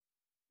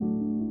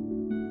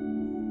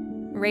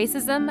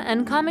Racism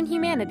and Common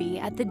Humanity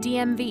at the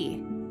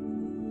DMV.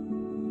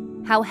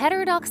 How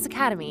Heterodox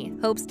Academy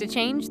hopes to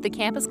change the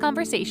campus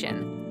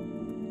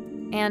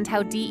conversation. And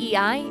how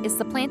DEI is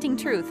supplanting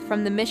truth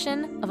from the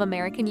mission of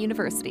American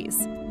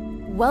universities.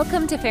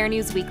 Welcome to Fair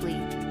News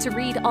Weekly. To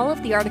read all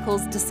of the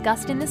articles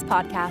discussed in this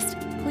podcast,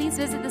 please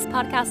visit this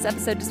podcast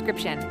episode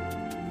description.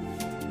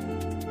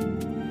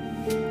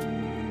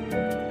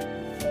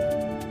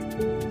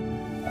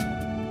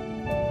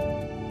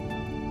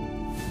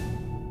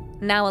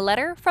 Now a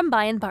letter from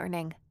Byron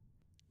Bartning.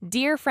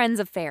 Dear friends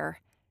of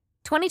FAIR,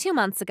 22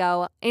 months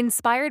ago,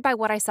 inspired by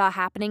what I saw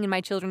happening in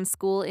my children's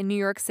school in New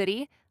York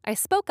City, I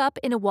spoke up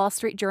in a Wall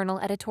Street Journal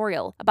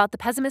editorial about the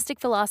pessimistic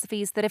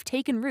philosophies that have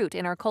taken root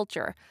in our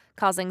culture,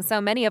 causing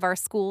so many of our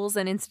schools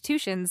and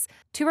institutions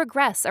to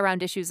regress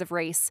around issues of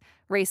race,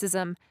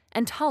 racism,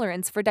 and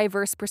tolerance for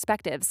diverse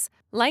perspectives.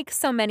 Like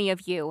so many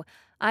of you,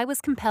 I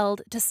was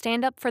compelled to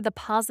stand up for the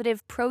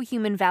positive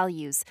pro-human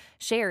values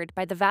shared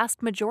by the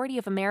vast majority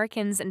of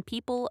Americans and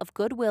people of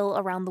goodwill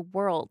around the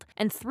world,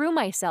 and threw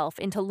myself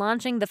into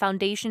launching the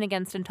Foundation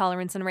Against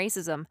Intolerance and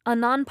Racism, a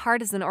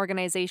nonpartisan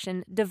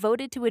organization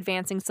devoted to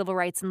advancing civil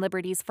rights and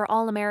liberties for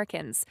all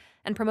Americans,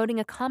 and promoting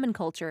a common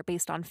culture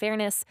based on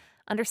fairness,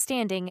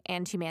 understanding,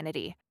 and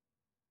humanity.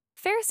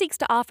 FAIR seeks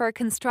to offer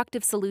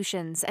constructive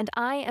solutions, and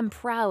I am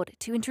proud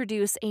to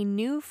introduce a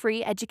new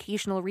free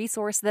educational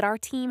resource that our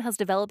team has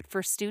developed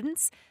for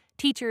students,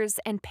 teachers,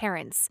 and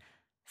parents,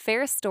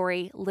 FAIR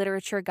Story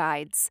Literature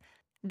Guides.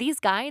 These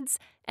guides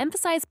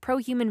emphasize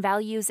pro-human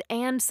values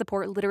and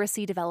support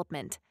literacy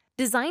development.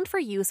 Designed for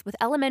use with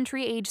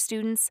elementary-age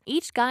students,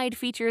 each guide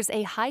features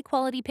a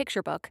high-quality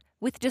picture book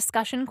with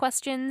discussion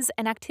questions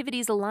and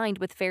activities aligned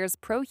with FAIR's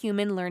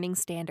pro-human learning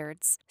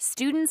standards.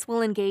 Students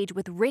will engage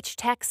with rich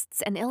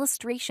texts and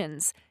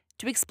illustrations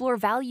to explore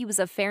values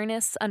of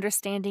fairness,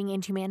 understanding,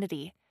 and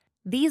humanity.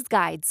 These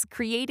guides,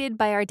 created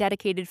by our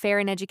dedicated FAIR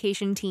in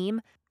Education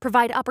team,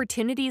 provide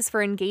opportunities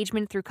for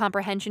engagement through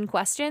comprehension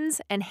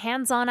questions and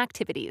hands-on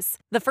activities.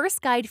 The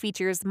first guide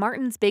features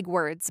Martin's Big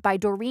Words by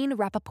Doreen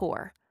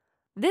Rappaport.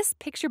 This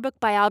picture book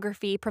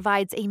biography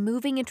provides a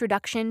moving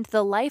introduction to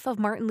the life of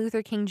Martin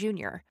Luther King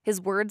Jr. His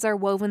words are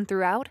woven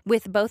throughout,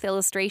 with both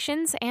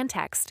illustrations and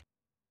text,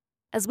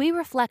 as we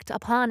reflect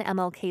upon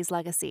MLK's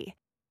legacy.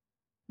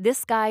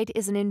 This guide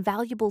is an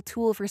invaluable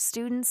tool for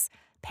students,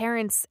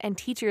 parents, and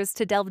teachers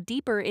to delve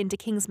deeper into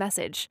King's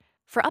message.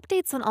 For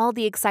updates on all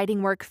the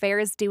exciting work FAIR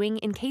is doing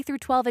in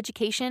K-12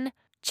 education,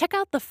 check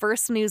out the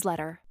first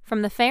newsletter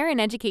from the FAIR in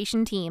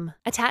Education team,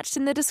 attached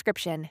in the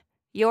description.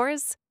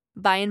 Yours,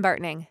 Byron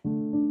Bartning.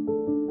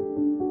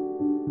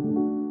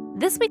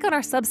 This week on our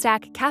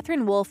Substack,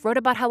 Catherine Wolf wrote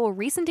about how a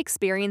recent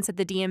experience at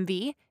the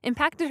DMV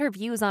impacted her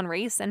views on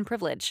race and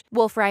privilege.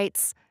 Wolf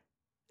writes,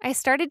 I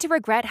started to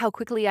regret how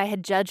quickly I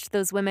had judged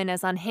those women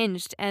as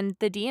unhinged and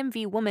the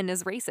DMV woman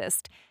as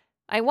racist.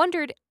 I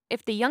wondered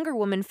if the younger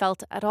woman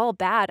felt at all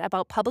bad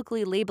about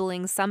publicly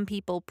labeling some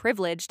people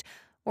privileged,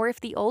 or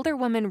if the older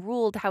woman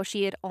ruled how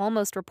she had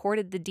almost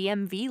reported the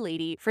DMV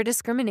lady for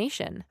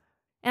discrimination.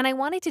 And I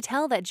wanted to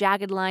tell that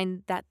jagged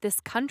line that this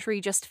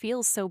country just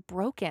feels so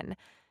broken,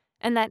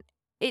 and that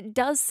it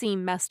does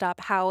seem messed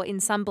up how in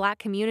some Black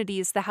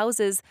communities the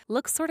houses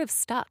look sort of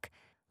stuck,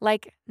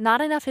 like not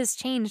enough has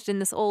changed in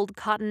this old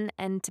cotton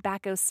and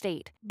tobacco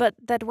state. But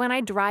that when I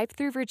drive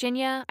through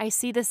Virginia, I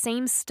see the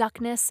same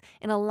stuckness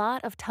in a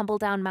lot of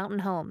tumble-down mountain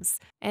homes,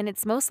 and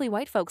it's mostly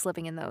white folks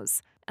living in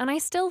those. And I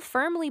still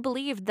firmly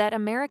believe that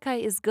America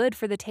is good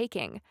for the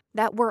taking,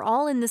 that we're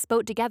all in this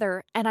boat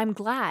together, and I'm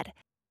glad.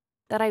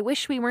 That I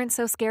wish we weren't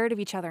so scared of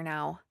each other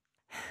now.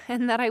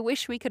 And that I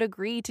wish we could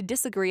agree to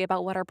disagree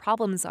about what our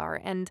problems are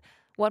and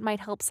what might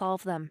help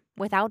solve them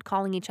without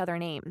calling each other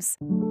names.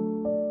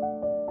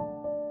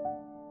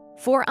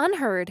 For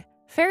Unheard,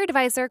 FAIR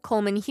advisor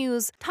Coleman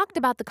Hughes talked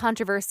about the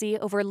controversy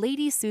over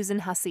Lady Susan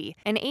Hussey,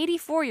 an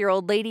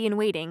 84-year-old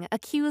lady-in-waiting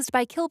accused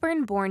by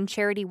Kilburn-born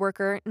charity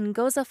worker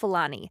Ngozi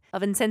Fulani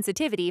of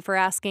insensitivity for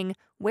asking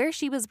where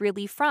she was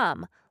really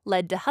from,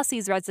 led to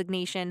Hussey's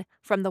resignation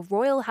from the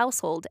royal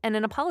household and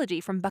an apology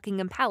from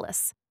Buckingham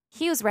Palace.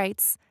 Hughes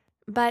writes,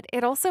 but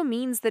it also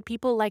means that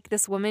people like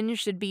this woman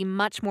should be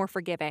much more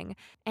forgiving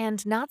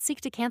and not seek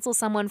to cancel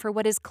someone for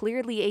what is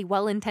clearly a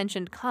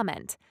well-intentioned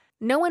comment.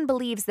 No one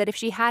believes that if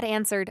she had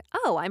answered,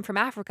 oh, I'm from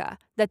Africa,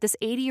 that this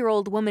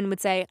 80-year-old woman would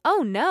say,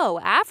 oh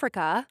no,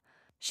 Africa.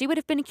 She would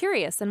have been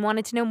curious and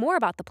wanted to know more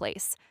about the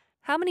place.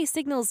 How many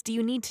signals do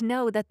you need to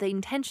know that the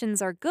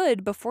intentions are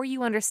good before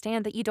you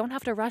understand that you don't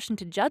have to rush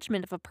into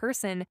judgment of a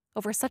person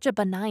over such a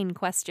benign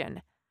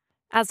question?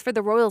 As for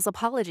the royals'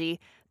 apology,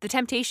 the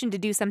temptation to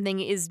do something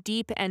is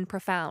deep and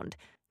profound.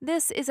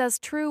 This is as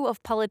true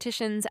of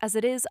politicians as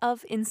it is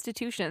of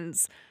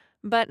institutions.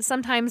 But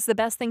sometimes the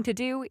best thing to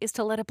do is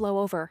to let it blow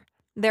over.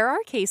 There are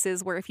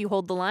cases where if you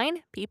hold the line,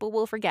 people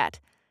will forget.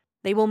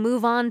 They will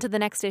move on to the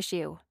next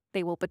issue.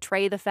 They will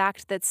betray the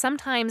fact that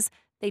sometimes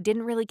they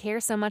didn't really care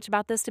so much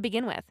about this to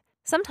begin with.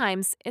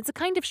 Sometimes it's a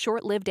kind of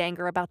short-lived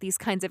anger about these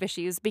kinds of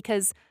issues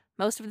because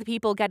most of the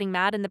people getting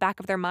mad in the back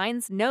of their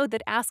minds know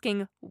that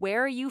asking,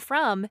 where are you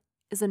from,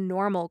 is a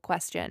normal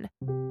question.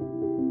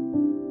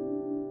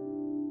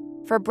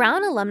 For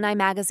Brown Alumni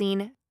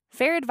Magazine,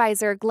 FAIR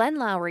advisor Glenn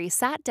Lowry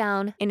sat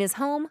down in his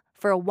home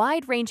for a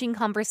wide-ranging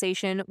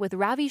conversation with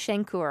Ravi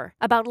Shankar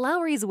about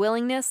Lowry's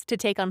willingness to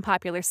take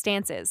unpopular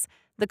stances,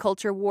 the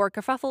culture war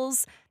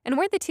kerfuffles, and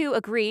where the two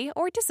agree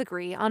or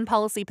disagree on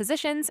policy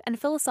positions and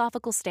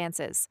philosophical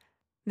stances.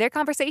 Their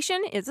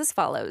conversation is as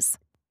follows.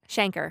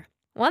 Shankar: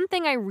 one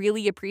thing I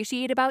really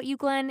appreciate about you,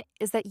 Glenn,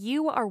 is that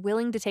you are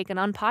willing to take an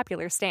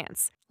unpopular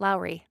stance.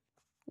 Lowry: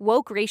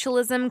 woke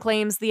racialism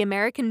claims the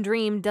American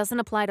dream doesn't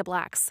apply to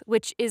blacks,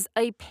 which is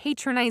a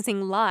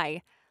patronizing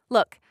lie.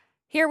 Look,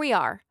 here we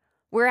are.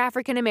 We're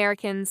African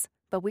Americans,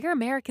 but we're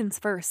Americans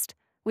first.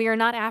 We are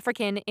not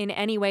African in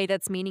any way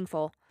that's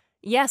meaningful.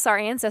 Yes, our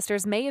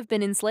ancestors may have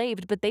been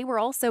enslaved, but they were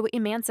also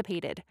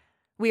emancipated.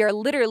 We are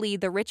literally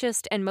the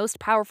richest and most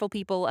powerful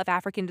people of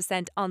African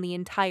descent on the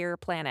entire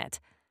planet.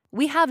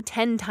 We have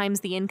 10 times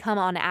the income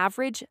on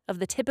average of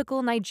the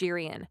typical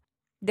Nigerian.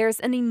 There's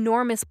an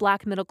enormous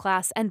black middle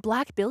class and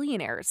black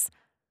billionaires.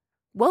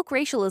 Woke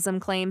racialism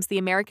claims the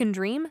American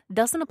dream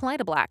doesn't apply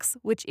to blacks,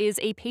 which is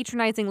a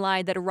patronizing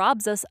lie that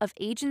robs us of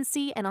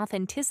agency and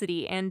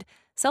authenticity and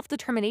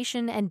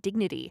self-determination and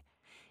dignity.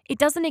 It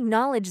doesn't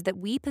acknowledge that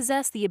we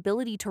possess the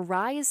ability to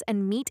rise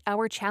and meet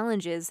our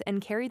challenges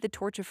and carry the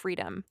torch of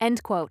freedom.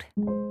 End quote.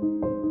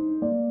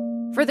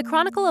 For the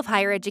Chronicle of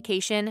Higher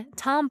Education,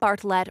 Tom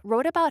Bartlett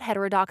wrote about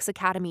Heterodox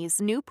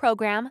Academy's new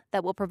program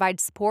that will provide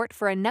support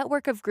for a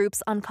network of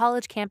groups on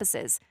college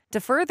campuses to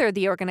further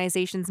the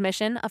organization's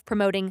mission of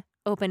promoting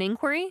open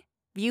inquiry,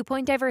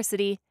 viewpoint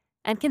diversity,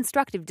 and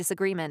constructive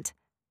disagreement.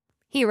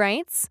 He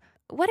writes,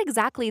 what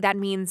exactly that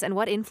means and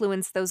what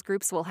influence those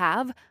groups will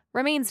have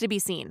remains to be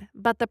seen,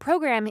 but the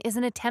program is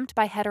an attempt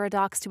by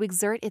Heterodox to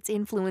exert its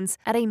influence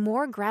at a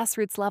more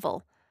grassroots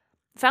level.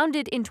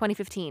 Founded in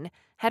 2015,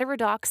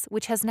 Heterodox,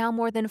 which has now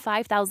more than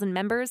 5,000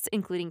 members,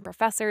 including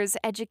professors,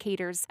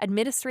 educators,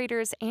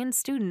 administrators, and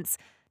students,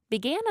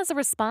 began as a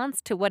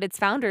response to what its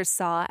founders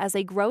saw as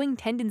a growing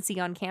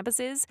tendency on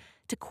campuses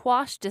to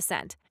quash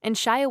dissent and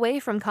shy away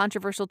from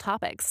controversial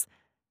topics.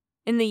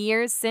 In the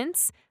years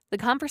since, the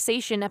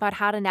conversation about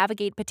how to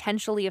navigate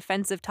potentially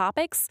offensive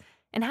topics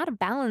and how to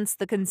balance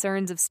the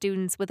concerns of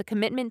students with a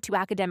commitment to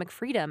academic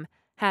freedom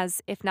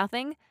has, if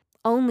nothing,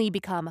 only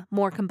become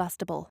more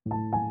combustible.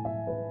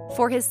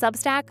 For his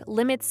Substack,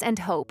 Limits and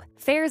Hope,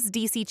 FAIR's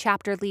DC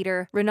chapter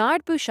leader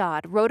Renard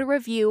Bouchard wrote a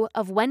review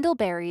of Wendell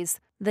Berry's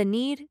The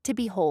Need to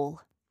Be Whole.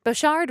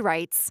 Bouchard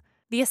writes,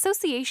 the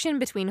association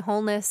between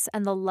wholeness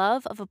and the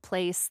love of a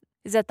place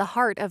is at the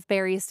heart of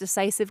Berry's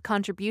decisive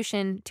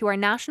contribution to our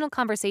national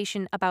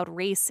conversation about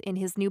race in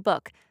his new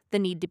book, The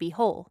Need to Be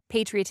Whole,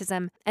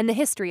 Patriotism and the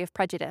History of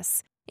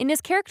Prejudice. In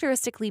his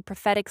characteristically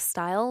prophetic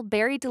style,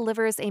 Berry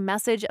delivers a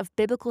message of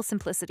biblical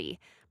simplicity.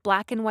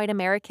 Black and white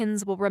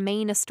Americans will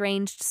remain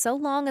estranged so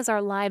long as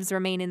our lives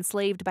remain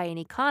enslaved by an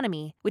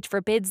economy which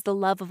forbids the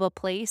love of a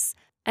place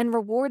and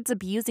rewards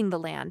abusing the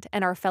land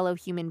and our fellow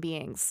human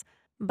beings.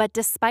 But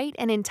despite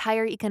an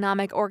entire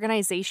economic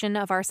organization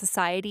of our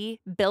society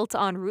built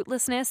on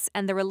rootlessness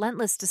and the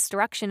relentless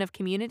destruction of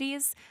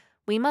communities,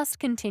 we must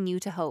continue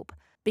to hope,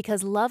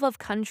 because love of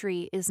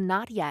country is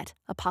not yet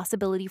a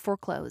possibility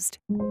foreclosed.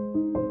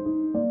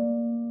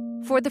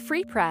 For the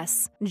Free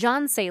Press,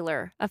 John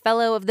Saylor, a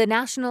fellow of the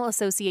National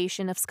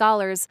Association of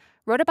Scholars,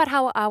 wrote about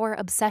how our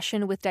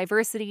obsession with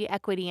diversity,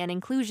 equity, and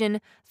inclusion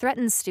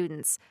threatens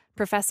students,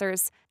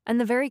 professors, and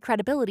the very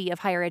credibility of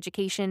higher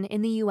education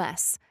in the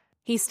U.S.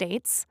 He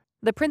states,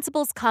 the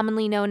principles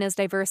commonly known as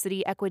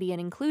diversity, equity, and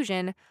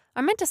inclusion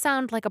are meant to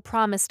sound like a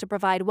promise to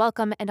provide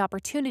welcome and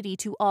opportunity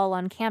to all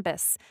on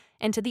campus,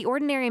 and to the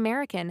ordinary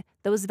American,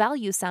 those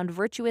values sound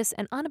virtuous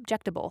and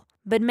unobjectable.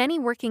 But many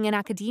working in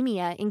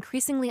academia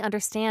increasingly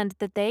understand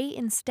that they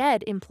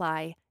instead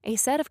imply a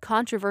set of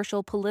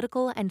controversial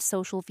political and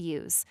social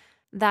views,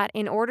 that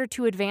in order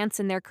to advance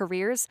in their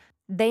careers,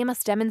 they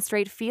must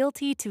demonstrate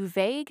fealty to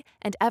vague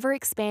and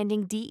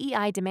ever-expanding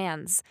DEI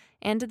demands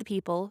and to the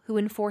people who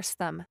enforce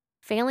them.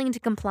 Failing to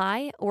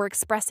comply or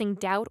expressing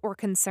doubt or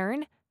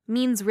concern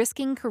means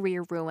risking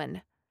career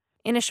ruin.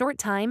 In a short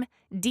time,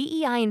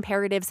 DEI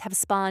imperatives have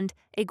spawned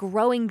a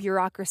growing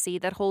bureaucracy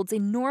that holds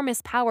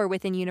enormous power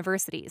within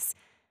universities.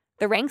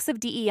 The ranks of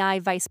DEI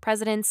vice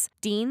presidents,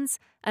 deans,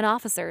 and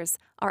officers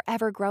are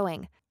ever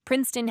growing.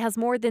 Princeton has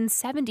more than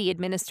 70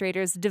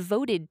 administrators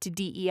devoted to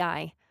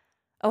DEI.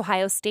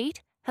 Ohio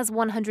State has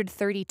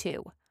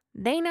 132.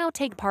 They now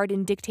take part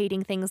in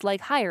dictating things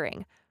like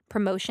hiring,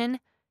 promotion,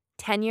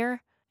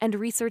 tenure, and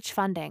research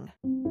funding.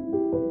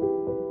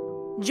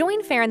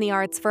 Join Fair in the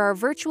Arts for our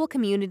virtual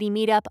community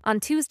meetup on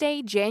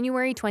Tuesday,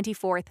 January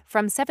 24th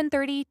from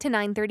 7:30 to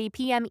 9:30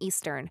 p.m.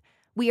 Eastern.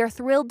 We are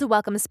thrilled to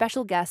welcome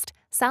special guest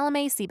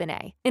Salome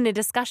Siboney in a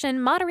discussion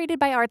moderated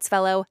by Arts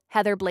Fellow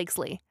Heather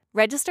Blakesley.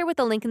 Register with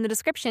the link in the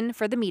description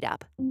for the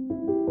meetup.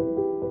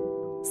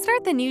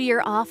 Start the new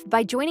year off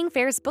by joining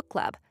Fair's book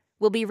club.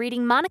 We'll be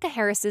reading Monica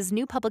Harris's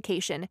new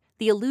publication,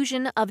 The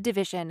Illusion of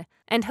Division,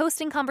 and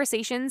hosting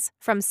conversations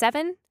from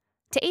 7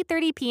 to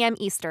 8:30 p.m.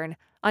 Eastern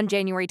on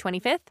January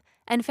 25th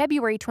and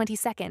February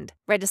 22nd.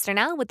 Register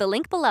now with the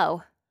link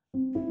below.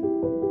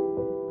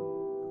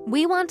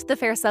 We want the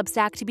Fair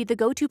Substack to be the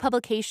go-to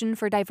publication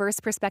for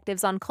diverse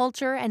perspectives on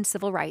culture and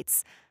civil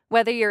rights.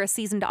 Whether you're a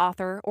seasoned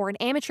author or an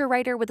amateur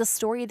writer with a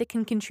story that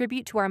can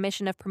contribute to our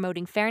mission of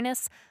promoting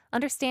fairness,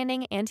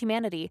 understanding, and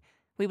humanity,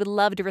 we would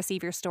love to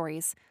receive your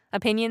stories,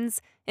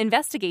 opinions,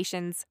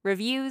 investigations,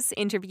 reviews,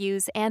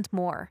 interviews, and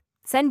more.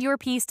 Send your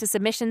piece to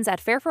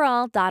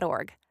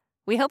submissions@fairforall.org.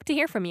 We hope to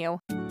hear from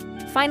you.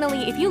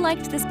 Finally, if you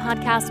liked this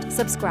podcast,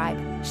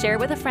 subscribe, share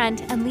with a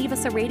friend, and leave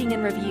us a rating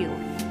and review.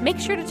 Make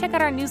sure to check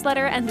out our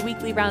newsletter and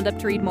weekly roundup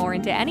to read more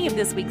into any of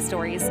this week's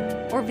stories,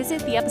 or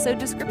visit the episode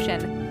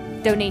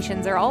description.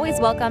 Donations are always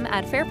welcome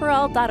at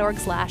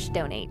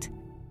fairforall.org/donate.